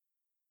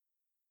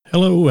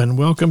Hello and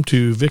welcome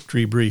to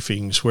Victory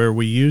Briefings, where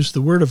we use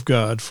the Word of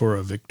God for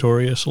a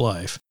victorious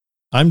life.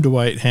 I'm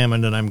Dwight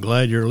Hammond, and I'm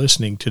glad you're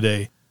listening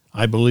today.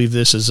 I believe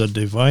this is a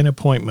divine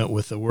appointment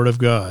with the Word of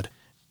God.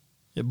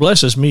 It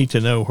blesses me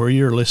to know where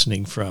you're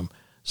listening from.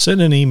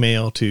 Send an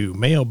email to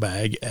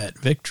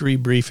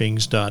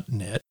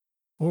mailbag@victorybriefings.net,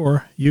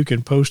 or you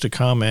can post a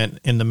comment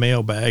in the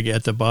mailbag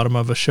at the bottom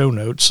of a show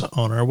notes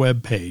on our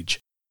webpage.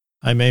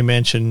 I may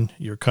mention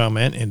your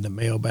comment in the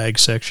mailbag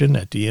section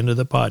at the end of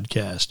the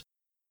podcast.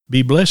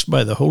 Be blessed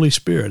by the Holy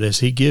Spirit as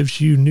He gives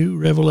you new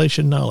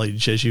revelation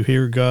knowledge as you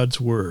hear God's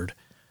Word.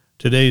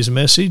 Today's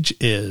message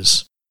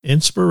is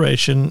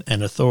Inspiration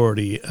and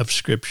Authority of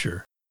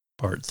Scripture,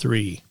 Part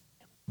 3.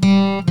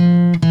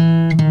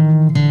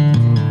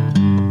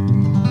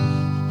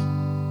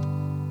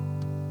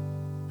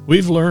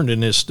 We've learned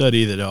in this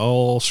study that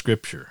all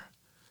Scripture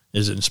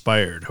is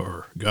inspired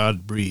or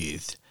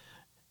God-breathed.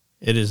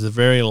 It is the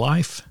very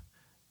life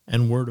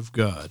and Word of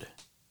God.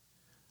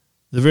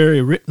 The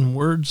very written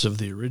words of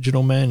the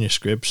original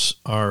manuscripts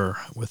are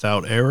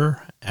without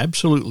error,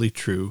 absolutely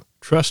true,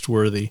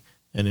 trustworthy,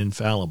 and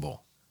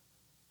infallible.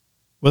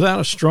 Without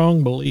a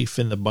strong belief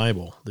in the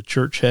Bible, the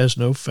church has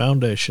no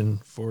foundation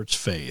for its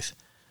faith,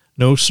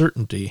 no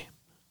certainty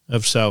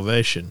of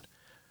salvation,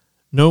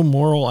 no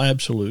moral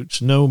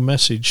absolutes, no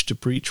message to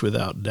preach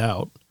without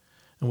doubt,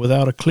 and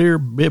without a clear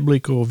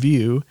biblical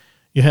view,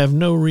 you have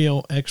no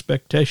real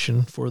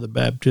expectation for the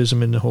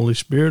baptism in the Holy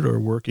Spirit or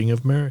working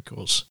of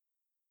miracles.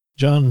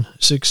 John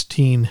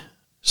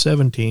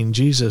 16:17,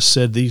 Jesus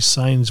said, "These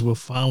signs will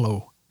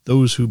follow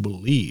those who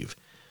believe."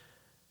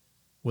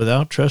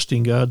 Without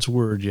trusting God's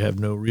Word, you have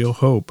no real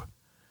hope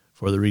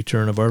for the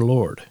return of our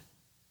Lord.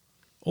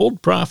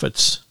 Old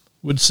prophets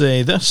would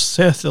say, "Thus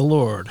saith the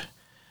Lord,"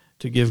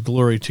 to give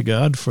glory to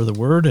God for the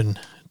Word and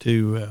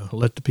to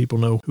let the people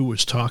know who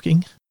was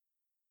talking.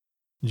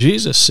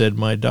 Jesus said,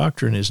 "My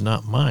doctrine is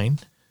not mine,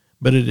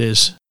 but it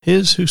is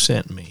His who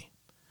sent me,"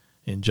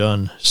 in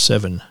John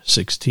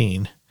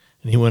 7:16.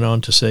 And he went on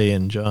to say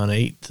in John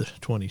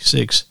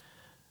 8:26,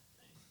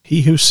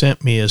 "He who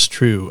sent me is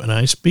true, and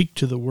I speak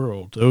to the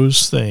world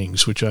those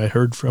things which I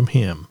heard from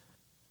him.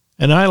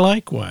 And I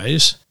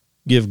likewise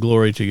give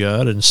glory to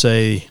God and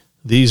say,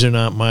 These are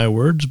not my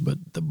words,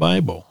 but the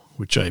Bible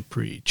which I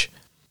preach."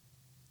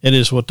 It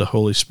is what the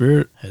Holy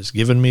Spirit has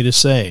given me to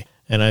say,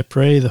 and I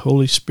pray the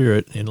Holy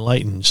Spirit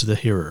enlightens the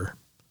hearer.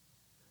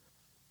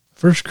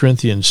 1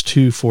 Corinthians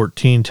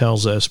 2:14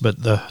 tells us,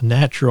 "But the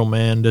natural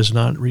man does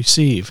not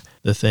receive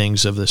the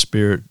things of the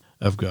Spirit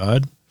of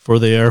God, for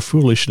they are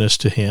foolishness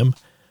to him,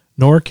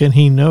 nor can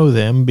he know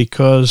them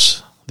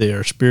because they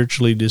are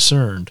spiritually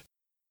discerned."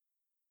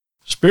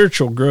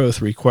 Spiritual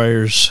growth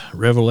requires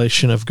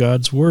revelation of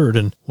God's Word,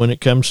 and when it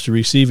comes to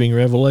receiving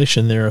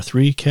revelation, there are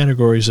three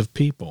categories of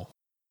people.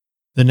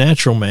 The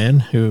natural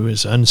man, who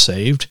is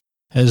unsaved,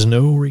 has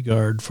no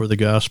regard for the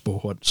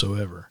gospel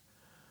whatsoever.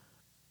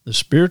 The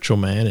spiritual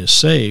man is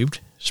saved,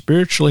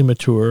 spiritually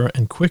mature,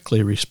 and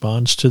quickly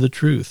responds to the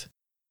truth.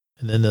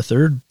 And then the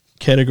third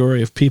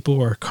category of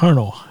people are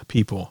carnal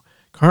people.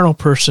 Carnal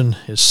person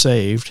is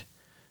saved,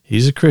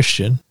 he's a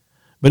Christian,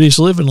 but he's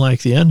living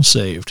like the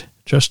unsaved,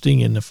 trusting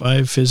in the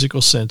five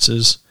physical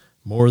senses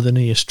more than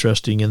he is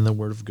trusting in the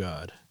Word of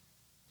God.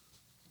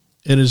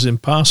 It is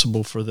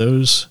impossible for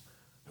those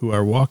who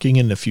are walking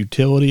in the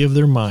futility of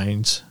their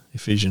minds,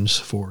 Ephesians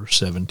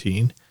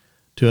 4:17,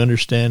 to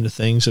understand the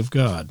things of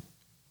God.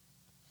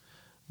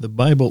 The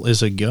Bible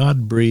is a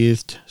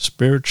God-breathed,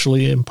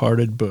 spiritually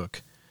imparted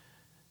book.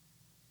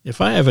 If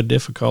I have a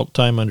difficult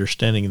time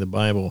understanding the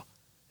Bible,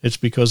 it's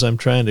because I'm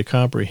trying to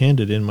comprehend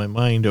it in my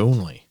mind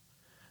only.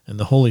 And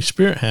the Holy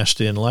Spirit has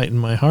to enlighten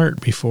my heart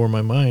before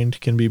my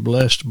mind can be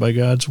blessed by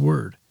God's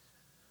Word.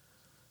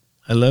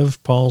 I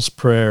love Paul's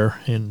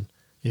prayer in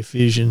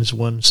Ephesians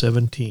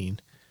 1:17.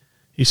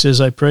 He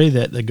says, "I pray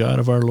that the God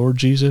of our Lord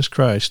Jesus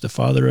Christ, the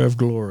Father of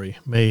glory,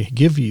 may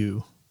give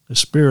you the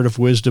spirit of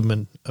wisdom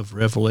and of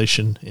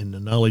revelation in the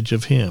knowledge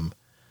of Him."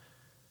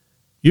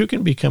 You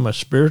can become a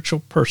spiritual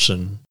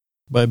person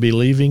by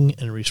believing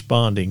and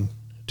responding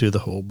to the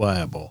whole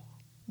Bible.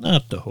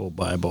 Not the whole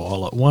Bible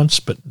all at once,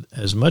 but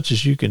as much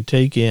as you can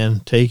take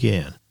in, take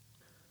in.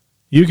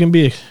 You can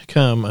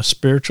become a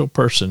spiritual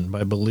person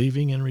by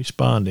believing and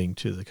responding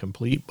to the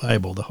complete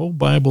Bible, the whole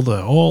Bible,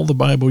 all the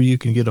Bible you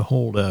can get a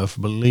hold of.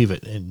 Believe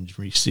it and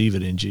receive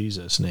it in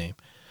Jesus' name.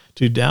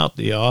 To doubt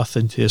the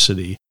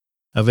authenticity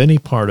of any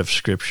part of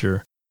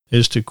Scripture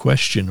is to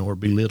question or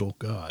belittle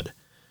God.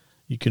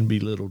 You can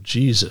belittle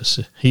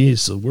Jesus. He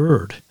is the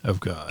Word of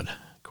God,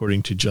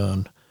 according to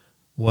John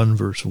 1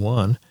 verse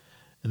 1.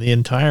 And the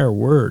entire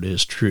Word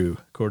is true,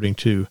 according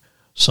to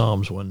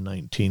Psalms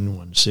 119,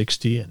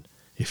 160, and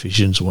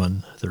Ephesians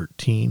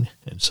 1:13,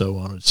 and so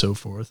on and so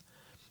forth.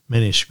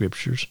 Many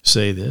Scriptures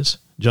say this.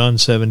 John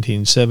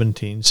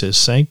 17:17 says,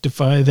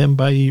 "Sanctify them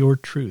by your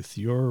truth.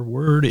 Your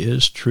Word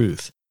is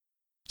truth."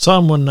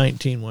 Psalm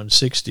 119,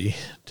 160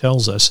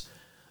 tells us,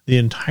 "The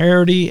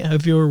entirety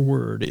of your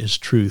word is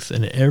truth,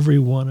 and every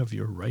one of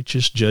your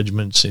righteous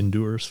judgments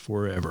endures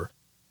forever."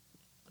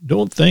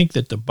 Don't think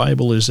that the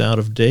Bible is out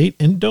of date,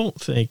 and don't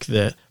think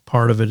that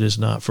part of it is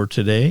not for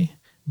today.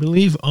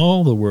 Believe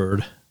all the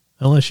Word,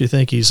 unless you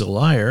think he's a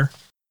liar.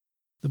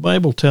 The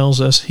Bible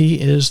tells us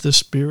he is the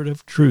Spirit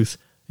of truth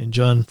in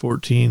John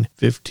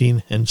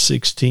 14:15 and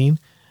 16.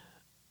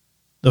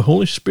 The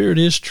Holy Spirit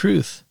is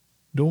truth.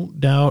 Don't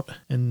doubt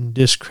and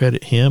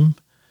discredit him.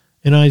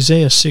 In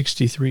Isaiah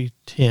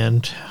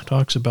 63:10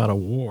 talks about a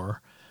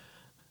war.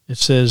 It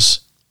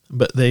says,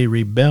 "But they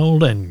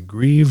rebelled and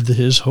grieved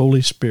his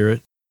Holy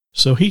Spirit,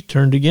 so he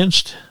turned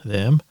against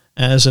them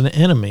as an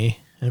enemy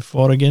and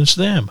fought against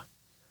them."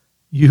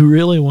 You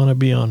really want to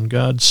be on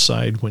God's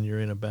side when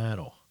you're in a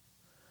battle.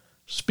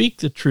 Speak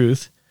the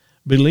truth,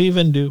 believe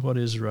and do what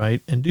is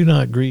right, and do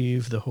not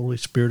grieve the Holy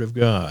Spirit of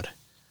God.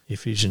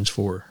 Ephesians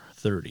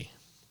 4:30.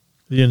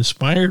 The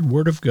inspired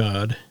Word of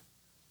God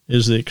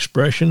is the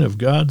expression of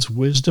God's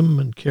wisdom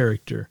and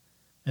character,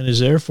 and is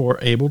therefore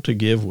able to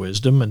give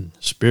wisdom and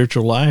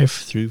spiritual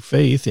life through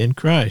faith in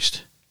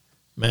Christ.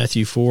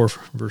 Matthew 4,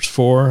 verse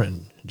 4,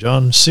 and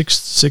John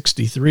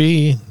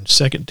 6:63, and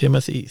 2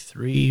 Timothy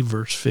 3,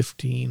 verse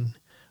 15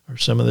 are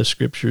some of the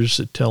scriptures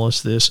that tell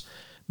us this.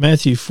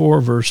 Matthew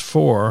 4, verse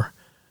 4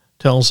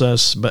 tells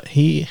us, "But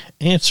he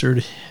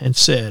answered and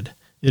said,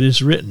 It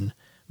is written,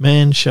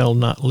 Man shall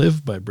not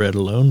live by bread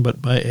alone,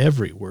 but by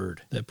every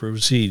word that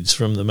proceeds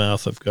from the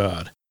mouth of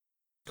God."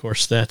 Of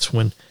course, that's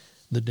when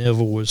the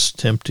devil was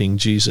tempting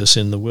Jesus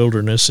in the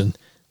wilderness, and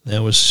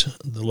that was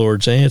the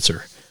Lord's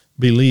answer.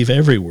 Believe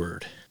every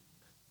word.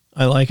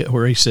 I like it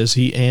where he says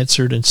he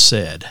answered and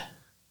said.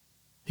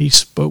 He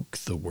spoke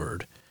the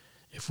word.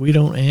 If we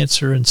don't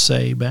answer and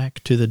say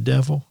back to the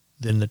devil,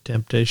 then the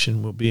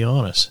temptation will be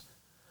on us.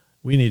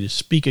 We need to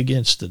speak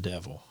against the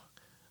devil.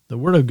 The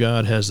Word of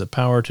God has the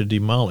power to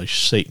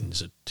demolish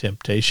Satan's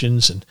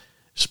temptations, and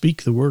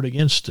speak the word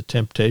against the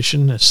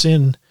temptation.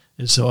 Sin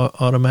is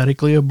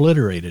automatically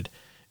obliterated.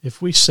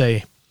 If we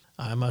say,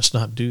 "I must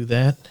not do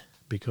that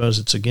because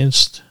it's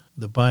against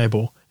the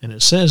Bible, and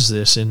it says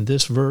this in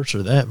this verse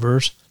or that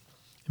verse,"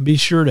 and be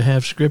sure to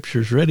have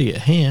scriptures ready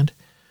at hand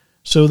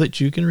so that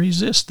you can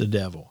resist the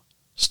devil.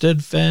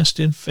 Steadfast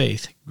in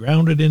faith,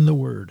 grounded in the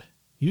Word.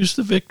 Use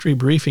the Victory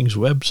Briefings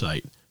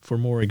website for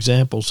more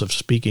examples of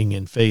speaking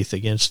in faith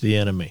against the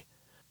enemy.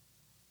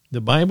 The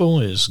Bible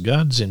is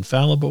God's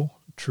infallible,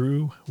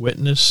 true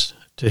witness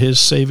to his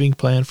saving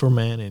plan for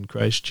man in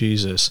Christ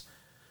Jesus.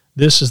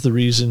 This is the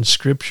reason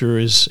Scripture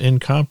is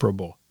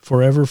incomparable,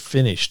 forever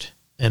finished,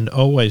 and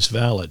always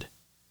valid.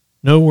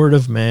 No word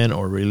of man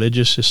or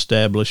religious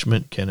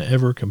establishment can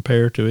ever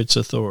compare to its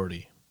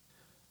authority.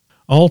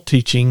 All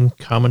teaching,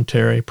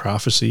 commentary,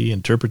 prophecy,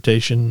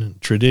 interpretation, and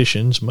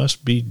traditions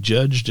must be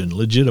judged and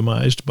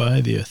legitimized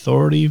by the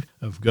authority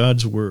of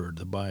God's Word,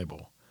 the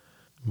Bible.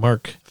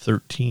 Mark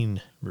 13,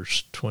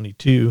 verse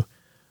 22,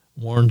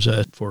 warns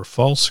that for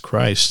false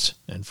Christs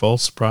and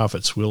false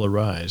prophets will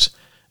arise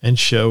and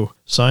show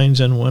signs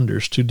and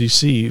wonders to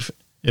deceive,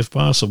 if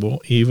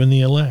possible, even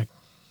the elect.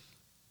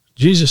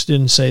 Jesus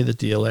didn't say that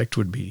the elect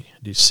would be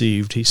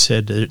deceived. He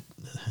said that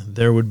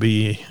there would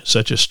be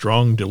such a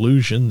strong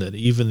delusion that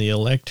even the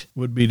elect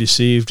would be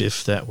deceived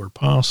if that were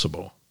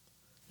possible.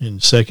 In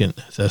 2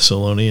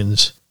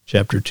 Thessalonians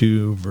chapter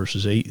 2,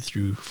 verses 8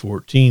 through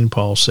 14,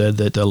 Paul said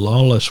that the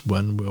lawless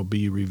one will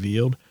be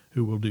revealed,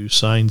 who will do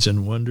signs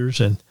and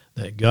wonders, and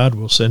that God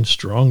will send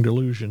strong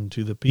delusion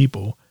to the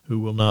people who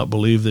will not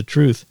believe the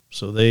truth,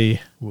 so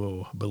they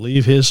will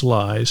believe his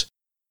lies.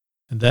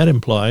 And that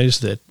implies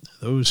that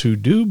those who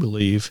do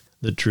believe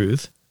the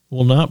truth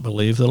will not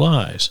believe the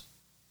lies.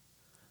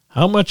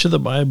 How much of the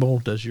Bible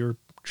does your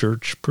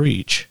church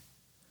preach?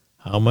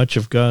 How much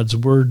of God's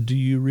Word do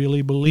you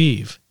really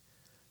believe?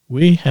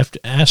 We have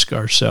to ask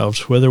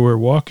ourselves whether we're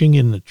walking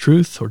in the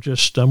truth or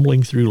just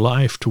stumbling through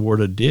life toward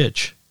a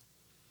ditch.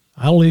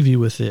 I'll leave you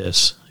with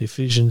this,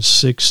 Ephesians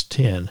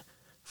 6:10.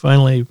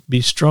 Finally,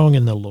 be strong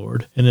in the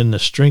Lord and in the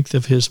strength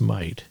of his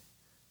might.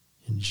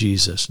 In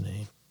Jesus'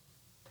 name.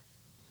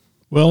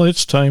 Well,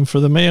 it's time for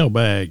the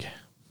mailbag.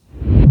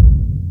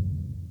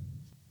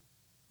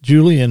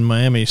 Julie in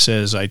Miami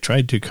says, I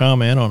tried to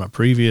comment on a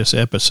previous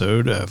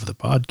episode of the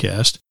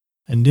podcast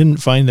and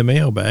didn't find the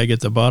mailbag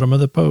at the bottom of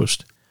the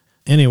post.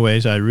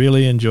 Anyways, I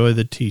really enjoy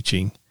the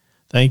teaching.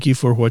 Thank you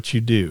for what you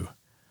do.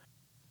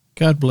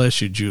 God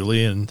bless you,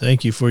 Julie, and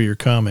thank you for your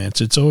comments.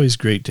 It's always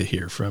great to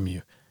hear from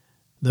you.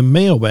 The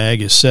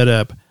mailbag is set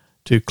up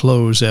to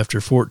close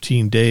after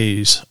 14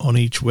 days on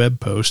each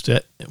web post.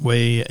 That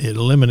way it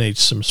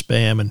eliminates some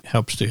spam and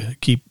helps to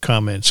keep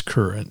comments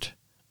current.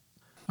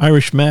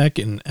 Irish Mac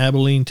in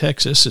Abilene,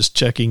 Texas is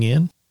checking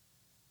in.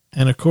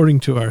 And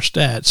according to our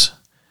stats,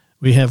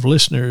 we have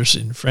listeners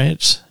in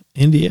France,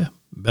 India,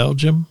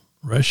 Belgium,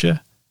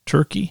 Russia,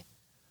 Turkey,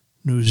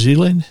 New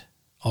Zealand,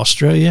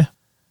 Australia,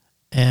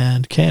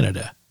 and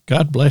Canada.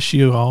 God bless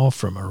you all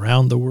from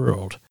around the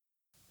world.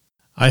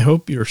 I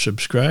hope you're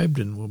subscribed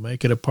and will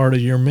make it a part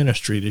of your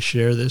ministry to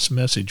share this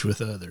message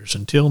with others.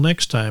 Until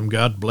next time,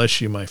 God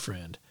bless you, my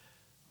friend.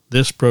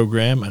 This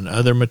program and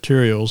other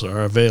materials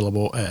are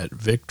available at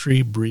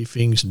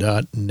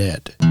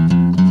victorybriefings.net.